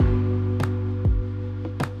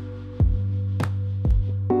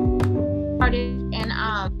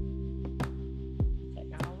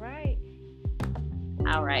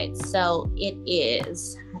right. So it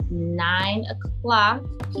is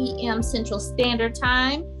 9:00 p.m. Central Standard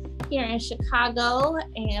Time here in Chicago,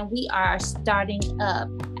 and we are starting up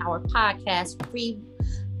our podcast, Free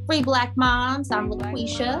Black Moms. I'm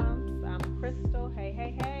LaQueasha. I'm Krystal.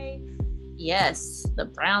 Hey. Yes, the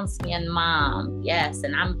brown skin mom. Yes,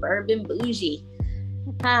 and I'm Bourbon Bougie.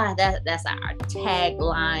 That's our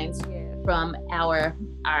taglines from our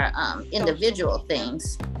individual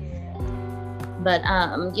things. But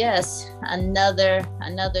yes, another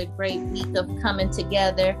great week of coming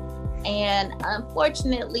together, and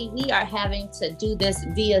unfortunately we are having to do this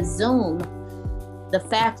via Zoom. The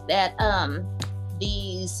fact that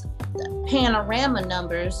these panorama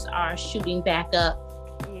numbers are shooting back up,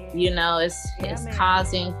 it's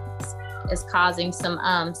causing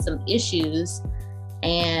some issues.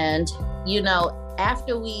 And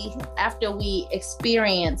after we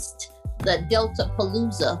experienced the Delta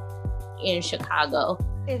Palooza in Chicago.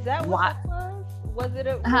 Is that what it was? Was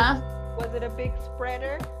it a big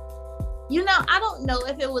spreader? I don't know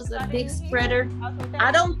if it was a big spreader.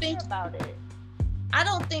 I don't think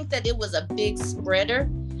that it was a big spreader.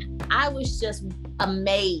 I was just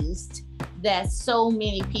amazed that so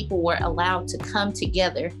many people were allowed to come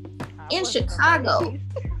together in Chicago.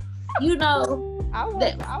 I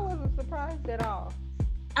wasn't surprised at all.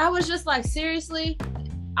 I was just like, seriously?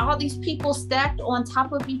 All these people stacked on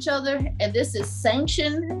top of each other, and this is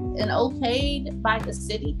sanctioned and okayed by the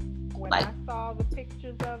city. I saw the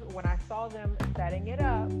pictures when I saw them setting it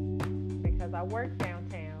up, because I work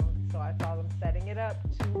downtown, so I saw them setting it up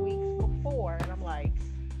 2 weeks before, and I'm like,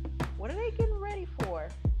 what are they getting ready for?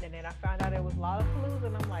 And then I found out it was Lollapalooza,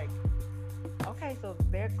 and I'm like, okay, so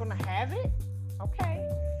they're gonna have it? Okay.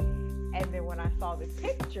 And then when I saw the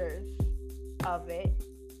pictures of it,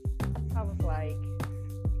 I was like,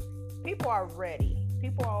 people are ready.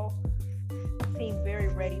 People seem very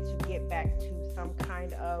ready to get back to some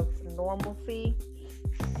kind of normalcy.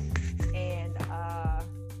 And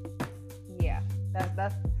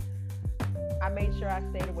that's I made sure I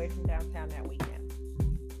stayed away from downtown that weekend.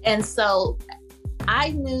 And so I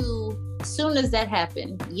knew as soon as that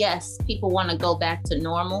happened, yes, people want to go back to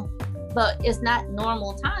normal, but it's not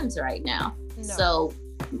normal times right now. No. So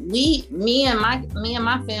me and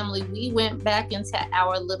my family, we went back into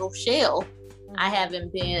our little shell. Mm-hmm. I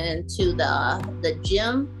haven't been to the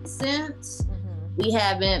gym since. Mm-hmm. We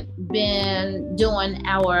haven't been doing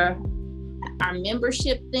our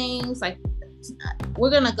membership things. Like,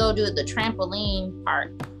 we're gonna go do the trampoline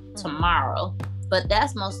park tomorrow, but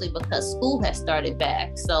that's mostly because school has started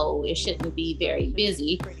back, so it shouldn't be very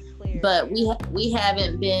busy. But we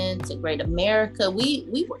haven't been to Great America. We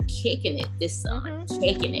were kicking it this summer,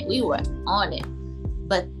 kicking it. We were on it.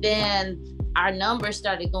 But then our numbers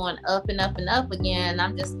started going up and up and up again.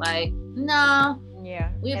 I'm just like, no.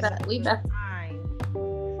 Yeah. The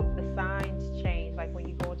signs change. Like when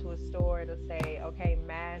you go into a store, it'll say, okay,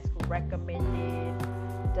 mask recommended.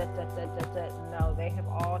 No, they have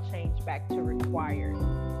all changed back to required.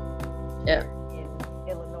 Yeah. In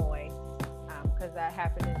Illinois. Because that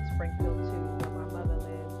happened in Springfield too, where my mother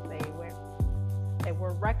lives. They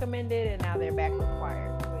were recommended, and now they're back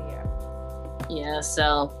required. So yeah.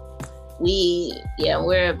 So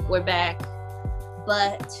we're back,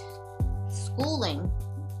 but schooling.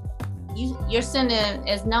 You're sending,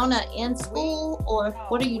 is Nona in school, or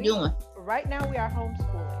what are you doing? Right now we are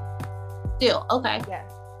homeschooling. Still, okay.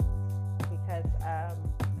 Yes, because I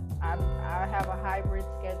have a hybrid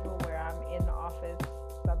schedule where I'm in the office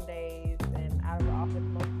some days and out of the office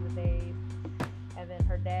most of the days, and then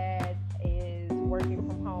her dad is working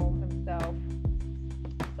from home himself,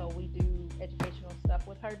 so we do educational stuff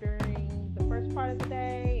with her during the first part of the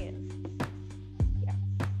day. And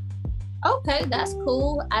okay, that's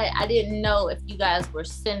cool. I didn't know if you guys were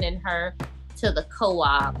sending her to the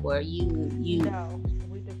co-op, or you No,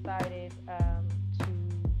 we decided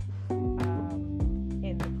to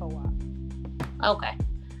end the co-op. Okay,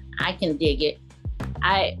 I can dig it.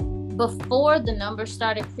 Before the numbers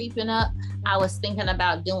started creeping up, I was thinking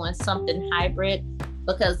about doing something hybrid,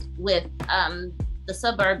 because with the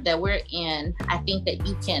suburb that we're in, I think that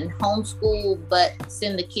you can homeschool but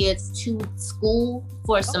send the kids to school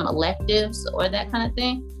for some electives or that kind of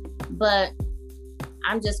thing. But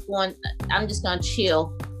I'm just going to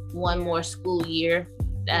chill one more school year.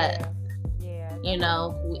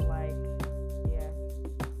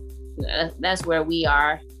 That's where we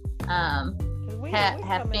are.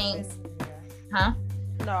 Have things, huh?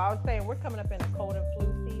 No, I was saying we're coming up in the cold and flu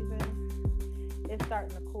season. It's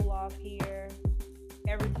starting to cool off here.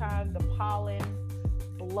 Every time the pollen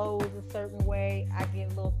blows a certain way, I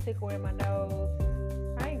get a little tickle in my nose.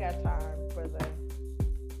 I ain't got time for the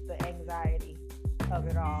the anxiety of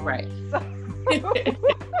it all. Right.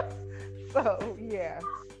 So yeah.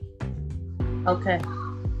 Okay.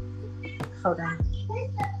 Hold on.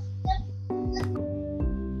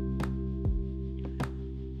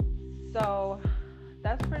 So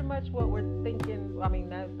that's pretty much what we're thinking. I mean,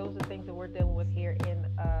 those are things that we're dealing with here in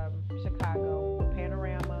Chicago. The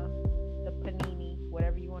panorama, the panini,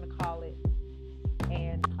 whatever you want to call it,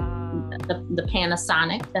 and the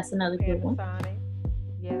Panasonic. That's another good one. Panasonic.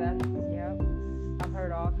 Yeah, I've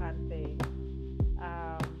heard all kinds of things.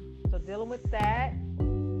 So dealing with that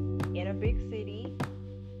in a big city.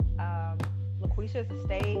 LaQueasha is a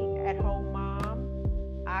stay-at-home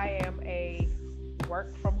mom. I am a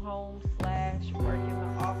work from home / work in the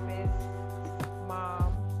office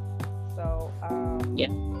mom. So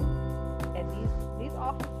yeah. And these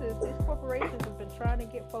offices, these corporations have been trying to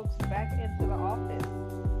get folks back into the office.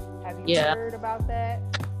 Have you heard about that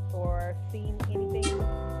or seen anything?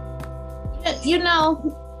 You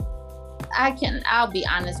know, I'll be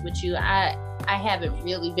honest with you. I haven't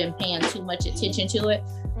really been paying too much attention to it.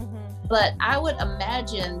 But I would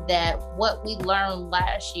imagine that what we learned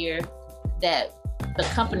last year, that the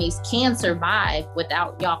companies can survive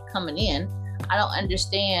without y'all coming in. I don't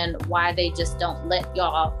understand why they just don't let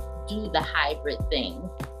y'all do the hybrid thing.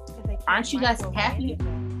 Aren't you guys happy?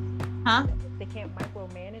 Huh? They can't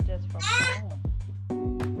micromanage us from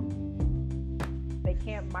home. They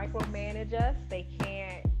can't micromanage us. They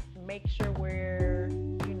can't make sure we're,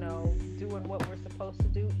 doing what we're supposed to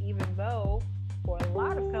do, even though for a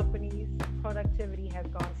lot of companies, productivity has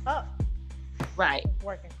gone up. Right.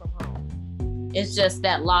 Working from home. It's just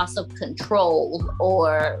that loss of control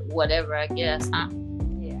or whatever, I guess, huh?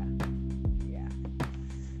 Yeah.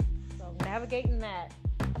 So navigating that.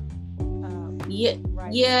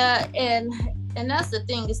 Right. Yeah, and that's the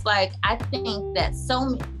thing. It's like, I think that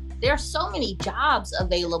there are so many jobs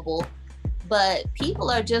available, but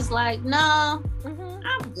people are just like, nah,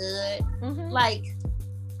 I'm good. Like,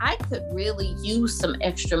 I could really use some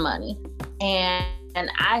extra money. And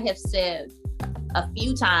I have said a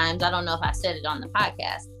few times, I don't know if I said it on the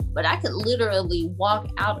podcast, but I could literally walk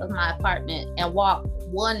out of my apartment and walk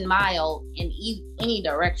 1 mile in any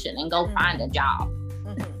direction and go find a job.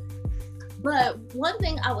 But one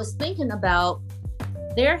thing I was thinking about,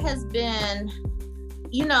 there has been,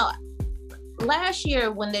 last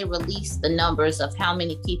year when they released the numbers of how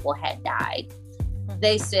many people had died,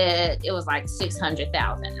 they said it was like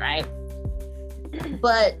 600,000, right?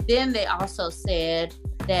 But then they also said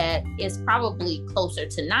that it's probably closer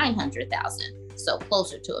to 900,000, so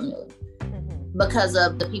closer to 1 million, because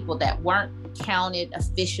of the people that weren't counted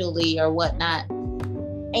officially or whatnot.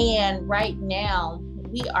 And right now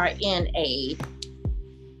we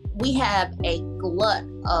have a glut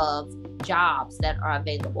of jobs that are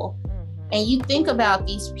available. And you think about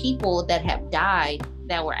these people that have died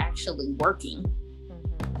that were actually working.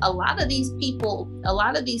 A lot of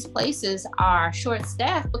these places are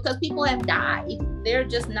short-staffed because people have died. They're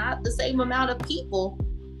just not the same amount of people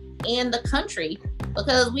in the country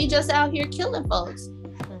because we just out here killing folks.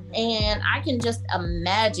 And I can just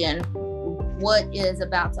imagine what is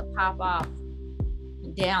about to pop off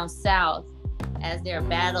down south as they're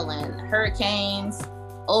battling hurricanes,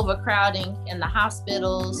 overcrowding in the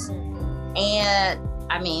hospitals, and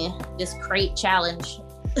this crate challenge.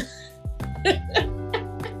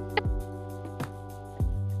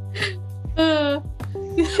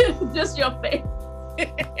 Just your face.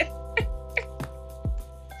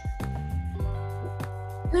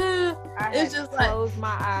 It's just close my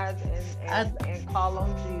eyes and call on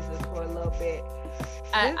Jesus for a little bit.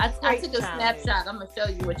 I took a snapshot. I'm gonna show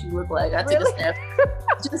you what you look like. I took Really? a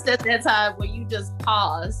snapshot just at that time where you just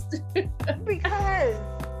paused. Because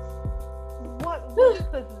what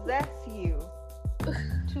would possess you to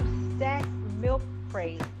stack milk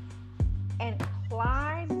crates and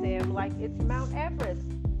climb them like it's Mount Everest?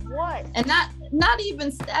 What? And not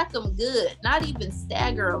even stack them good, not even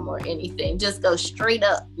stagger them or anything. Just go straight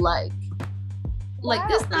up like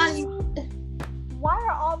this. Not even. Why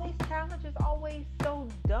are all these challenges always so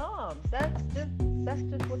dumb? That's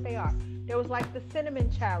just what they are. There was like the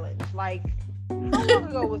cinnamon challenge. Like, how long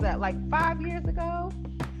ago was that? Like 5 years ago?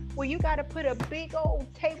 Where you got to put a big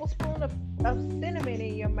old tablespoon of cinnamon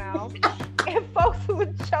in your mouth, and folks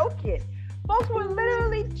were choking. Folks were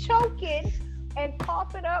literally choking and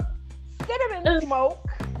coughing up cinnamon smoke.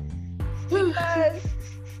 Because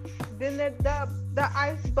then the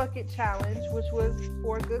ice bucket challenge, which was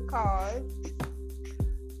for a good cause.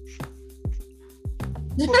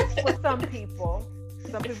 For some people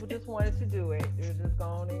just wanted to do it. They were just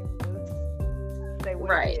going and just say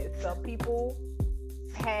what it is. Some people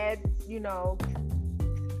had,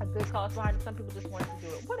 good cause behind it. Some people just wanted to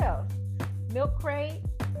do it. What else? Milk crate.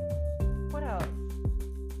 What else?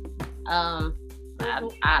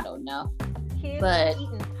 I don't know. Kids but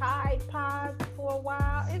eating Tide Pods for a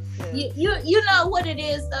while. It's just you know what it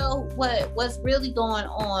is though. What's really going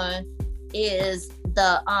on is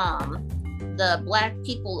the black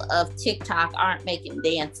people of TikTok aren't making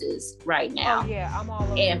dances right now. Oh yeah, I'm all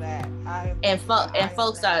over that.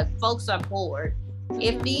 Folks are bored.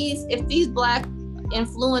 If these black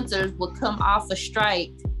influencers would come off a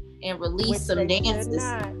strike and release some dances,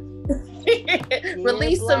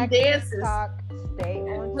 release some dances, TikTok, stay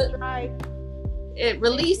on strike.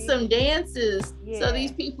 Release some dances so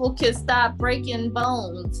these people can stop breaking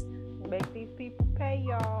bones. Make these people pay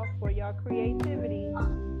y'all for your creativity.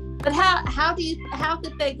 But how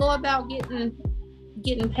could they go about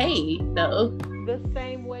getting paid though? The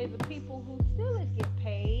same way the people who steal it get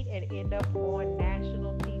paid and end up on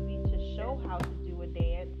national TV to show how to do a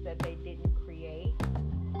dance that they didn't create.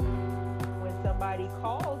 When somebody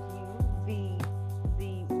calls you,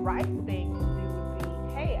 the right thing to do would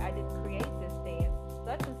be, hey, I didn't create this dance,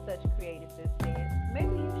 such and such created this dance.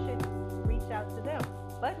 Maybe you should reach out to them.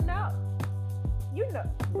 But no, look,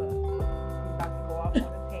 I'm about to go off on a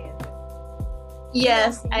tangent.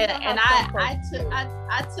 Yes, I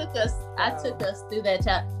took us through that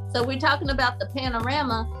time. So we're talking about the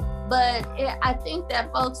panorama, but I think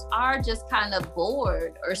that folks are just kind of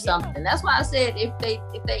bored or something. That's why I said if they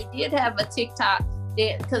did have a TikTok,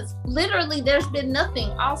 because literally there's been nothing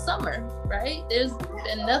all summer, right? There's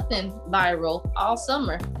been nothing viral all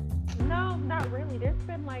summer. No, not really. There's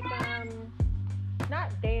been like not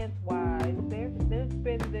dance wise. There's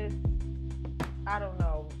been this. I don't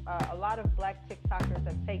know. A lot of black TikTokers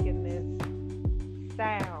have taken this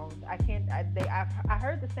sound. I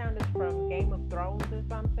heard the sound is from Game of Thrones or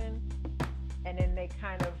something, and then they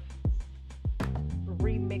kind of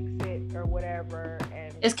remix it or whatever,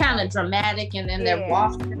 and it's kind of dramatic, and then they're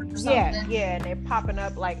walking or something. And they're popping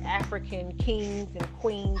up like African kings and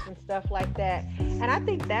queens and stuff like that, and I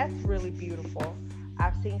think that's really beautiful.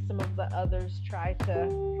 I've seen some of the others try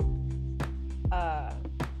to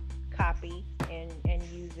copy and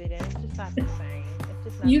use it, and it's just not the same. It's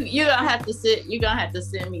just not you're gonna have to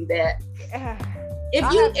send me that.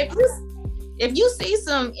 If you see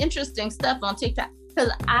some interesting stuff on TikTok,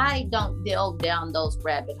 because I don't delve down those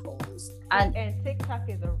rabbit holes. And TikTok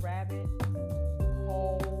is a rabbit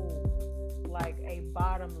hole, like a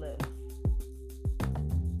bottomless.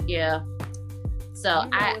 Yeah. So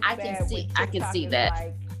I can see that.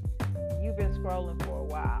 Like, you've been scrolling for a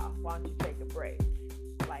while. Why don't you take a break?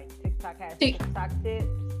 Like TikTok has TikTok tips.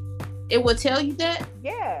 It will tell you that?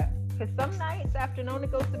 Yeah. Because some nights after Nona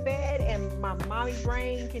goes to bed and my mommy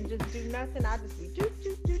brain can just do nothing, I just be do.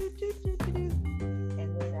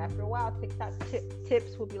 And then after a while, TikTok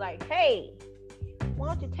tips will be like, hey, why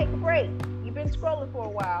don't you take a break? You've been scrolling for a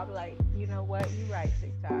while. I'll be like, you know what? You're right,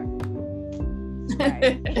 TikTok.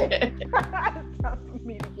 Right. It's time for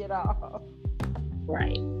me to get off.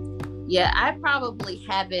 Right. Yeah, I probably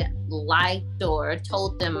haven't liked or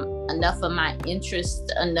told them enough of my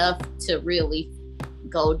interest enough to really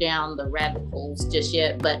go down the rabbit holes just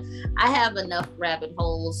yet, but I have enough rabbit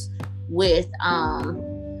holes with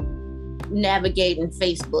navigating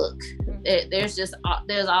Facebook.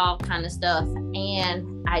 There's all kind of stuff,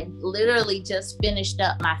 and I literally just finished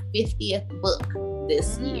up my 50th book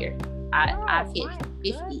this year. I've hit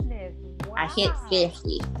 50. Wow. I hit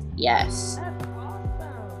 50. Yes. That's awesome.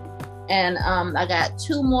 And I got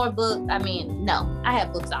 2 more books. I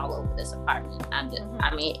have books all over this apartment.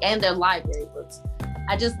 And they're library books.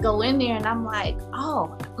 I just go in there and I'm like,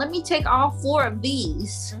 oh, let me take all 4 of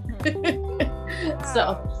these. Wow.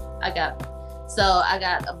 So I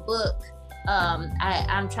got a book.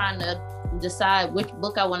 I'm trying to decide which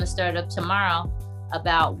book I want to start up tomorrow,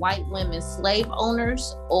 about white women slave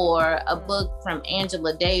owners, or a book from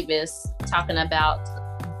Angela Davis talking about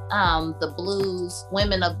the blues,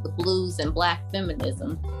 women of the blues and black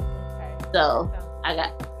feminism. Okay. So I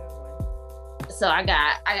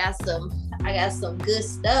got some good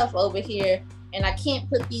stuff over here, and I can't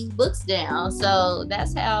put these books down. So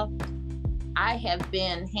that's how I have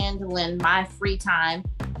been handling my free time.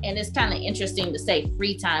 And it's kind of interesting to say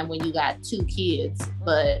free time when you got 2 kids,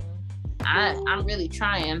 but I'm really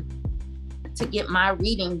trying to get my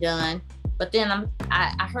reading done. But then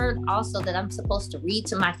I heard also that I'm supposed to read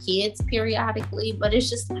to my kids periodically, but it's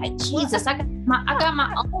just like, Jesus, I got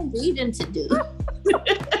my own reading to do.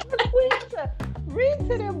 Read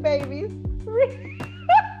to them babies.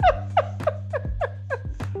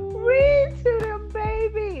 Read to them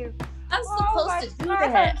babies. I'm supposed to do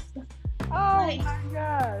that. Oh my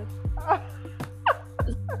gosh.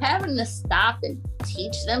 having to stop and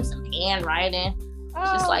teach them some handwriting.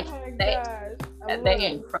 It's just like they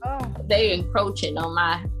encroaching on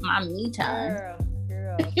my me time.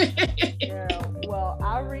 Girl. Well,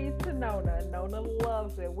 I read to Nona. Nona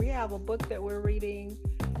loves it. We have a book that we're reading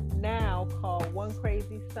now called One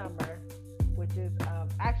Crazy Summer, which is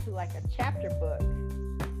actually like a chapter book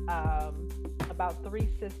about three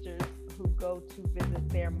sisters who go to visit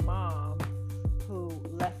their mom, who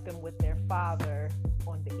left them with their father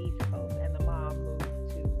on the East Coast, and the mom moved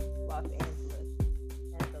to Los Angeles,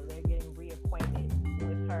 and so they're getting reacquainted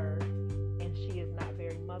with her, and she is not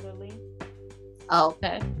very motherly. Oh,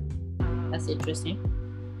 okay. That's interesting.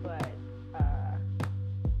 But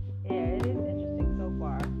yeah, it is interesting so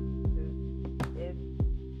far.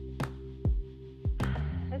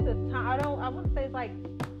 It's a time. I wouldn't say it's like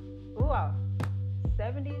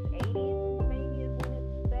 70s, 80s maybe is when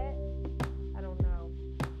it's set. I don't know.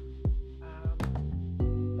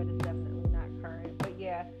 But it's definitely not current. But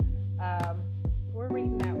yeah, we're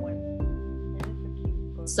reading that one. And it's a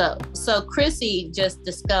cute book. So Chrissy just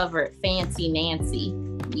discovered Fancy Nancy.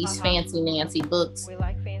 These Fancy Nancy books. We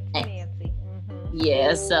like Fancy Nancy. Mm-hmm.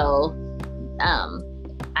 Yeah, so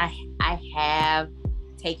I have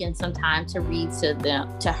taken some time to read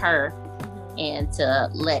to her, and to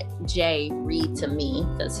let Jay read to me,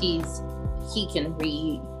 because he can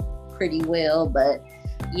read pretty well. But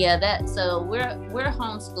yeah, so we're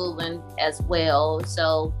homeschooling as well.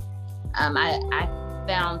 So I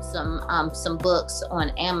found some books on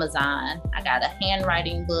Amazon. I got a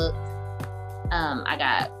handwriting book. I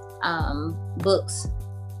got books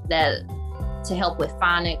that to help with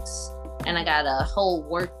phonics, and I got a whole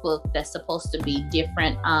workbook that's supposed to be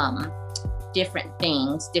different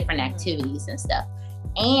things, different activities and stuff.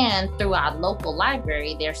 And through our local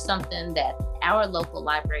library, there's something that our local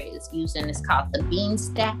library is using. It's called the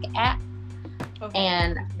Beanstack app. Okay.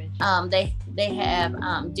 And they have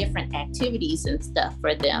different activities and stuff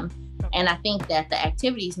for them. Okay. And I think that the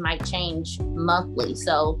activities might change monthly.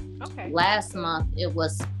 So last month it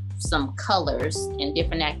was some colors and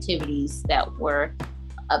different activities that were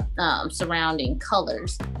surrounding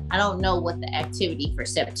colors. I don't know what the activity for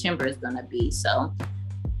September is going to be. So,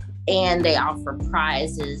 and they offer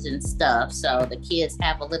prizes and stuff, so the kids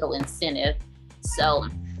have a little incentive. So,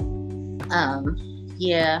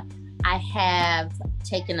 yeah, I have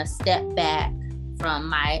taken a step back from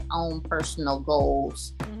my own personal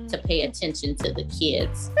goals to pay attention to the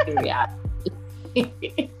kids periodically.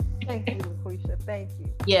 Thank you, LaQueasha. Thank you.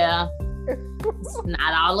 Yeah. It's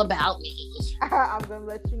not all about me. I'm gonna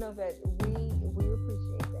let you know that we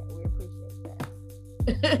appreciate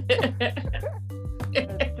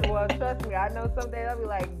that. Well, trust me, I know some days I'll be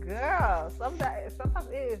like, girl, sometimes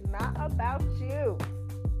it is not about you.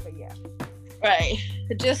 But yeah. Right.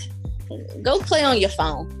 Just go play on your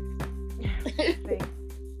phone. See?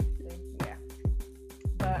 Yeah.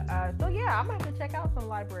 But so yeah, I'm gonna have to check out some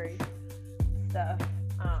library stuff.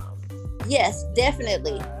 Yes,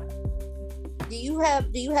 definitely. Do you have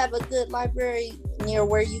a good library near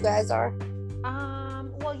where you guys are?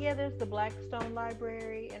 Well, yeah, there's the Blackstone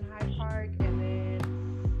Library in Hyde Park, and then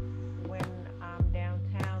when I'm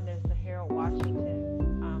downtown, there's the Harold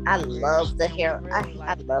Washington. I love the Harold. Really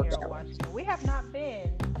I love that Washington. We have not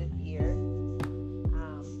been this year,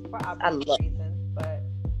 for obvious reasons, but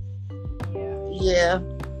yeah. Yeah,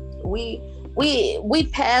 we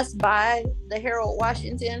passed by the Harold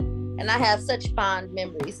Washington. And I have such fond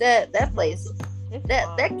memories. That place,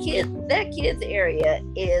 that kid's area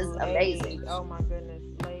is amazing. Oh my goodness,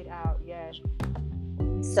 laid out, yes.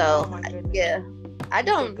 So yeah, I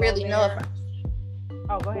don't really know if.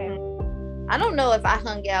 Go ahead. I don't know if I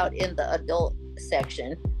hung out in the adult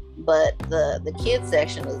section, but the kids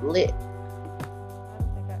section was lit. I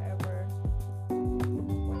don't think I ever went to the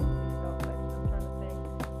adult section. I'm trying to think,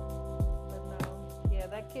 but no. Yeah,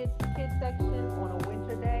 that kids section on a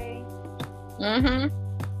winter day. Mm-hmm.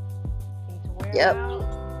 Need to wear them out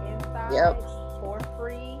inside for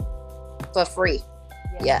free. For free.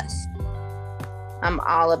 Yes. I'm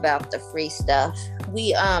all about the free stuff.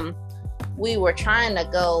 We were trying to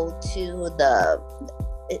go to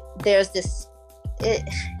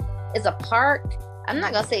it's a park. I'm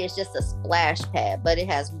not gonna say it's just a splash pad, but it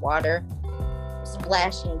has water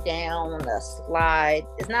splashing down a slide.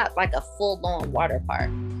 It's not like a full-on water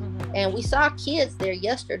park. And we saw kids there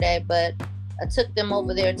yesterday, but I took them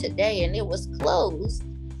over there today and it was closed,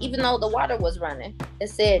 even though the water was running. It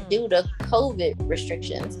said due to COVID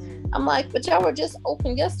restrictions. I'm like, but y'all were just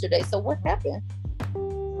open yesterday, so what happened?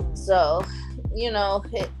 So,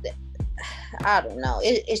 I don't know.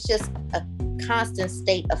 It's just a constant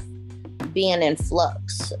state of being in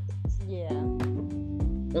flux. Yeah.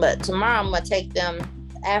 But tomorrow I'm gonna take them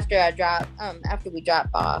after we drop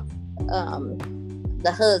off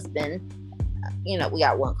the husband. We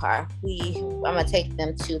got one car. I'm gonna take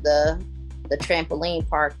them to the trampoline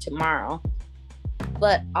park tomorrow.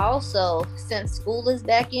 But also, since school is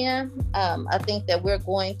back in, I think that we're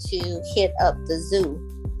going to hit up the zoo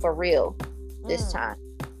for real this time.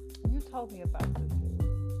 You told me about the zoo.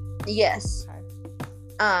 Yes.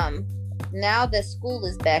 Okay. Now that school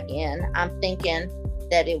is back in, I'm thinking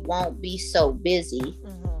that it won't be so busy.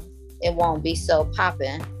 It won't be so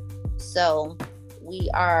popping. So we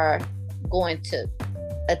are going to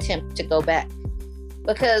attempt to go back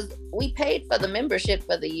because we paid for the membership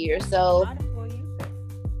for the year. So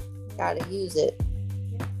gotta use it.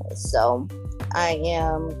 Yeah. So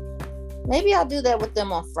maybe I'll do that with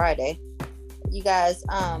them on Friday. You guys,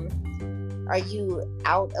 are you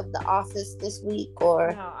out of the office this week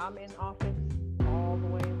or? No, I'm in office all the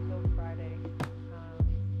way until Friday,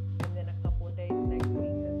 and then a couple of days next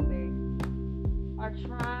week because they are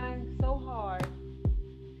trying so hard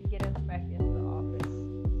to get us back into the office.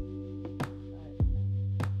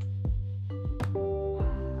 But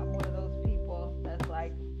I'm one of those people that's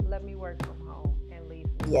like, let me work from home and leave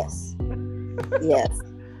me. Yes. Yes.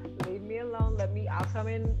 Leave me alone. I'll come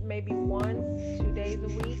in maybe 1-2 days a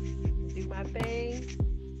week, do my thing,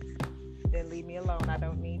 then leave me alone. I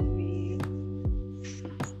don't need to be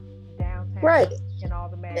downtown right in all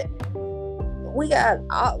the madness. We got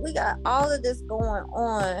all of this going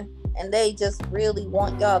on, and they just really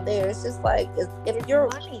want y'all there. It's just like if you're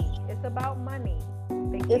money. It's about money.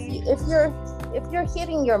 If you're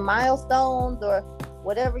hitting your milestones or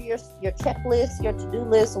whatever your checklist, your to-do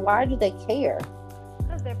list, why do they care?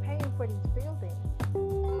 Because they're paying for these buildings.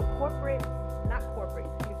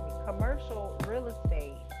 Commercial real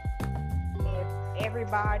estate. If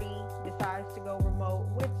everybody decides to go remote,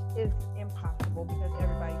 which is impossible because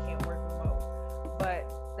everybody can't work remote, but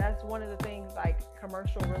that's one of the things, like,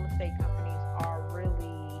 commercial real estate companies are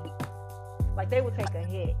really, like, they would take a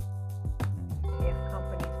hit if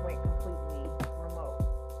companies went completely remote,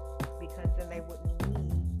 because then they wouldn't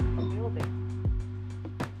need a building.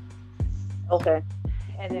 Okay.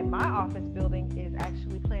 And then my office building is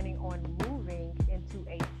actually planning on moving into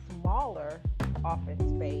a smaller office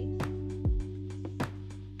space.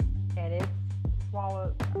 And it's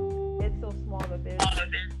smaller. It's so small that they're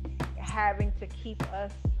having to keep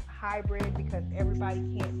us hybrid because everybody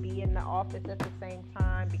can't be in the office at the same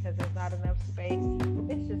time because there's not enough space.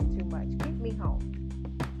 It's just too much. Keep me home.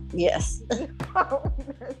 Yes.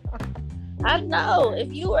 I know.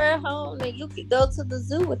 If you were at home, then you could go to the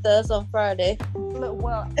zoo with us on Friday. Look,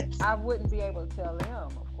 well, I wouldn't be able to tell them.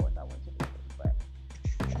 Of course, I went to the zoo, but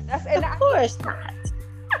of course not.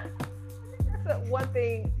 That's one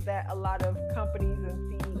thing that a lot of companies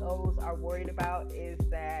and CEOs are worried about is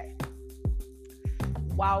that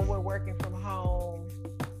while we're working from home,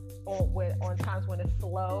 on times when it's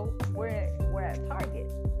slow, we're at Target.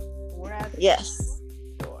 We're at the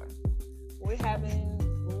store. We're having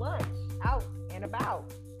lunch out and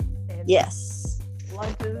about. And yes.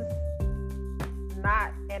 Lunch is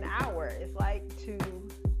not an hour. It's like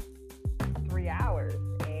 2-3 hours.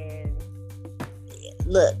 And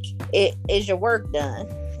look, is your work done?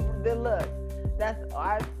 Then look,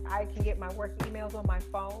 I can get my work emails on my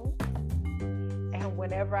phone. And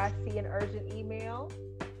whenever I see an urgent email,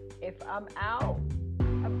 if I'm out,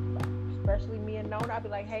 especially me and Nona, I'll be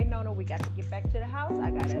like, hey, Nona, we got to get back to the house.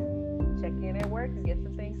 I got to check in at work and get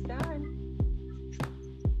some things done.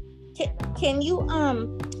 Can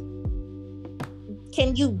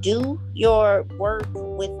you do your work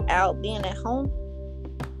without being at home?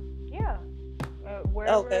 Yeah.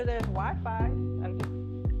 Wherever there's Wi-Fi, I just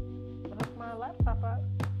hook my laptop up.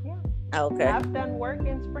 Yeah. Okay. I've done work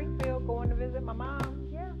in Springfield going to visit my mom.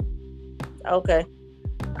 Yeah. Okay.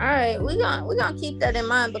 All right. We're gonna keep that in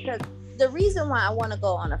mind, because the reason why I want to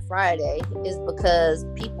go on a Friday is because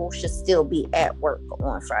people should still be at work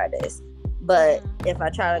on Fridays. But if I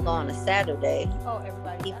try to go on a Saturday,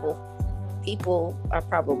 people are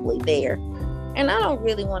probably there, and I don't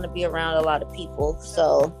really want to be around a lot of people.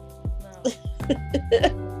 So,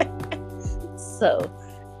 so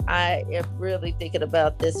I am really thinking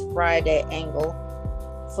about this Friday angle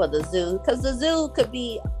for the zoo, because the zoo could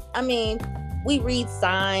be. I mean, we read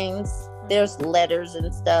signs. There's letters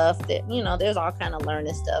and stuff that, there's all kind of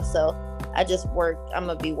learning stuff. So I'm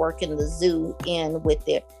gonna be working the zoo in with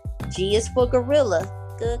their G is for gorilla.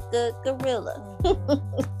 Good gorilla.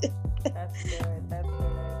 That's good. That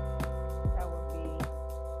would be.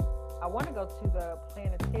 I want to go to the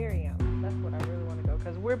planetarium. That's what I really want to go,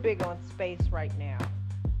 because we're big on space right now.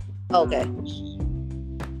 Okay.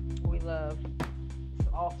 We love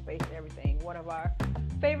all space and everything. One of our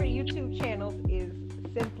favorite YouTube channels is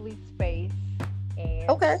Simply Space, and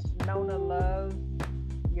Okay. Nona loves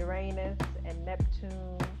Uranus and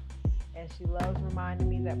Neptune, and she loves reminding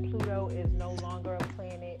me that Pluto is no longer a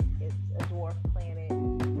planet; it's a dwarf planet.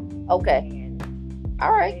 Okay. And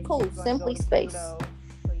all right, cool. she's gonna Simply go to Space. Pluto.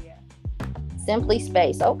 So yeah, Simply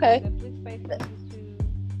Space. Okay. Simply Space on YouTube.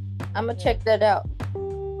 I'm gonna check that out.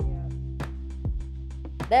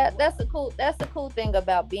 Yeah. That's a cool thing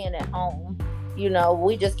about being at home. You know,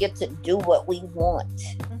 we just get to do what we want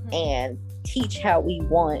and teach how we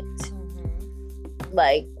want.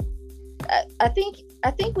 Like, I think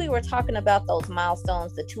we were talking about those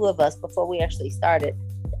milestones, the two of us, before we actually started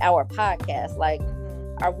our podcast. Like,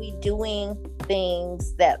 are we doing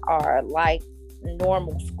things that are like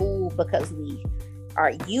normal school because we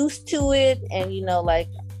are used to it? And, you know, like,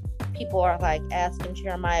 people are like asking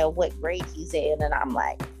Jeremiah what grade he's in, and I'm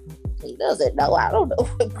like, he doesn't know. I don't know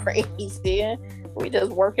what grade he's in. We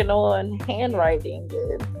just working on handwriting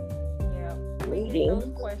and reading.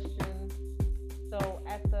 Those questions. So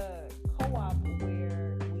at the co-op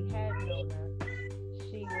where we had Nona,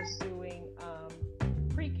 she was doing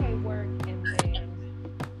pre-K work, and then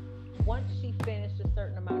once she finished a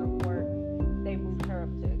certain amount of work, they moved her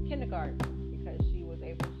up to kindergarten because she was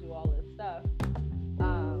able to do all this stuff.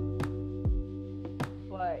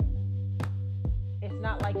 But it's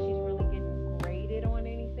not like she's really getting graded on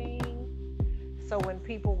anything. So when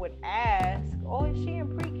people would ask, "Oh, is she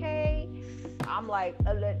in pre-K?" I'm like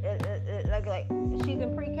she's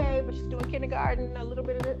in pre-K, but she's doing kindergarten, a little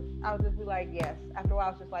bit of it. I would just be like, yes. After a while,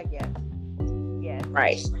 I was just like, yes.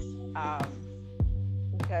 Right.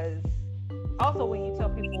 Because also when you tell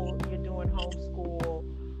people you're doing homeschool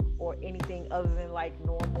or anything other than like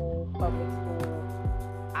normal public school,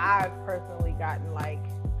 I've personally gotten like,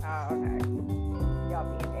 oh, okay, y'all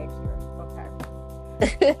being extra, okay.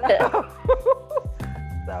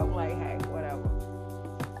 So I'm like, hey, whatever.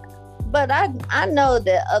 But I know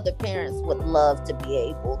that other parents would love to be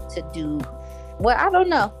able to do, well, I don't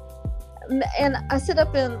know. And I sit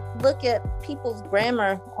up and look at people's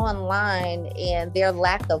grammar online and their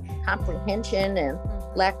lack of comprehension and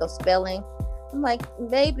lack of spelling. I'm like,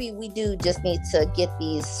 maybe we do just need to get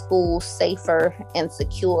these schools safer and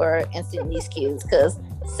secure and send these kids, because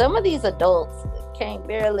some of these adults can't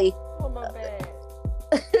barely. Oh, my bad.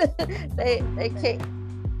 they can't.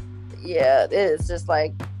 Yeah, it's just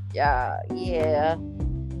like, y'all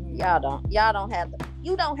don't have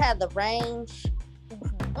the range.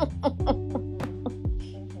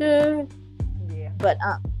 Yeah. But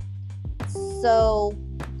so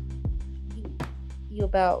you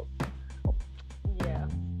about. Yeah.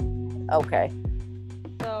 Okay.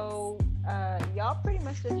 So y'all pretty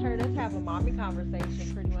much just heard us have a mommy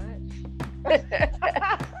conversation, pretty much.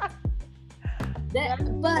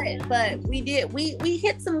 But we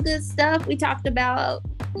hit some good stuff. We talked about,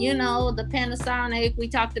 you know, the Panasonic. We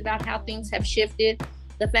talked about how things have shifted.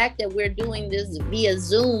 The fact that we're doing this via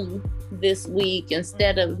Zoom this week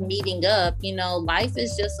instead of meeting up, you know, life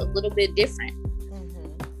is just a little bit different.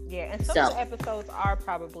 Yeah, and some of the episodes are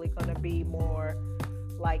probably going to be more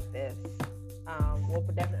like this. We'll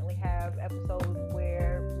definitely have episodes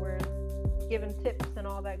where we're giving tips and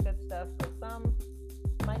all that good stuff, but some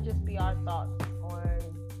might just be our thoughts on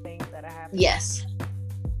things that are happening. Yes.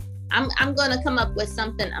 I'm going to come up with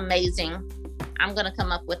something amazing. I'm going to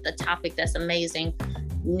come up with a topic that's amazing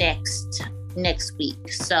next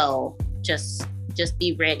week. So just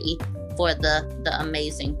be ready for the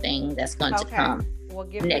amazing thing that's going to come. Well,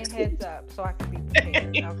 give me a heads up so I can be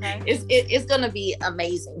prepared. Okay. It's going to be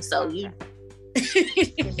amazing. So okay. You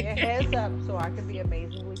give me a heads up so I can be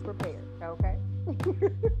amazingly prepared. Okay.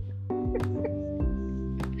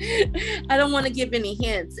 I don't want to give any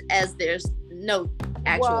hints as there's no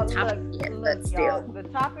actual topic yet, but still. Y'all, the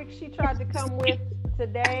topic she tried to come with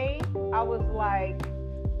today, I was like,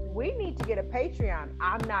 we need to get a Patreon.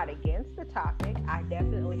 I'm not against the topic. I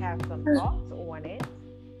definitely have some thoughts on it,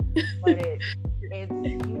 but it's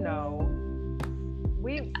you know,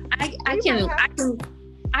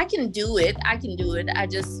 I can do it. I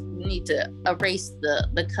just need to erase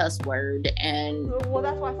the cuss word. And well,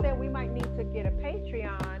 that's why I said we might need to get a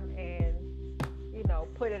Patreon and, you know,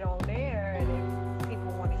 put it on there. And if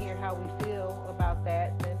people want to hear how we feel about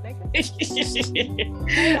that, then they can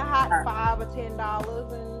pay a hot $5 or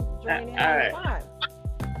 $10 and join in on the fun.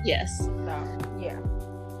 Yes. So yeah.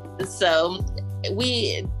 So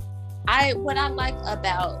what I like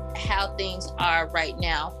about how things are right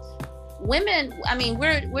now, women, I mean,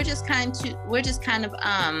 we're just kind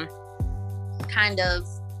of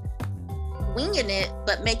winging it,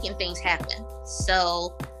 but making things happen.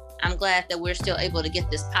 So I'm glad that we're still able to get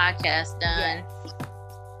this podcast done. Yes.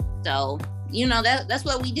 So, you know, that's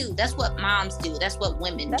what we do. That's what moms do. That's what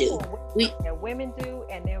women do. Women do,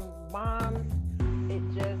 and then moms,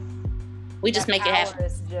 we just make it happen.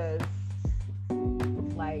 It's just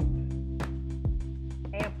like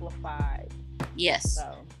amplified. Yes.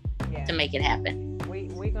 So, yeah. To make it happen.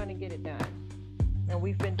 We're going to get it done. And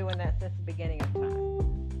we've been doing that since the beginning of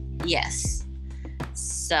time. Yes.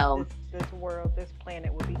 So this world, this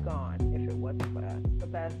planet would be gone if it wasn't for us.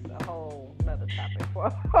 But that's a whole nother topic for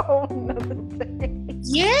a whole nother day.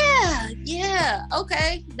 Yeah.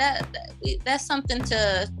 Okay. That's something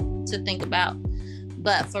to think about.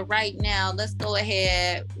 But for right now, let's go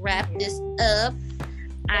ahead, wrap this up.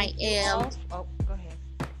 Oh, go ahead.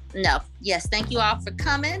 No. Yes. Thank you all for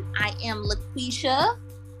coming. I am LaQueasha.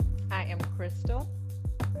 I am Krystal.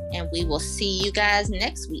 And we will see you guys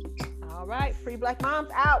next week. All right. Free Black Moms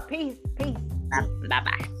out. Peace.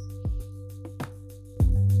 Bye-bye.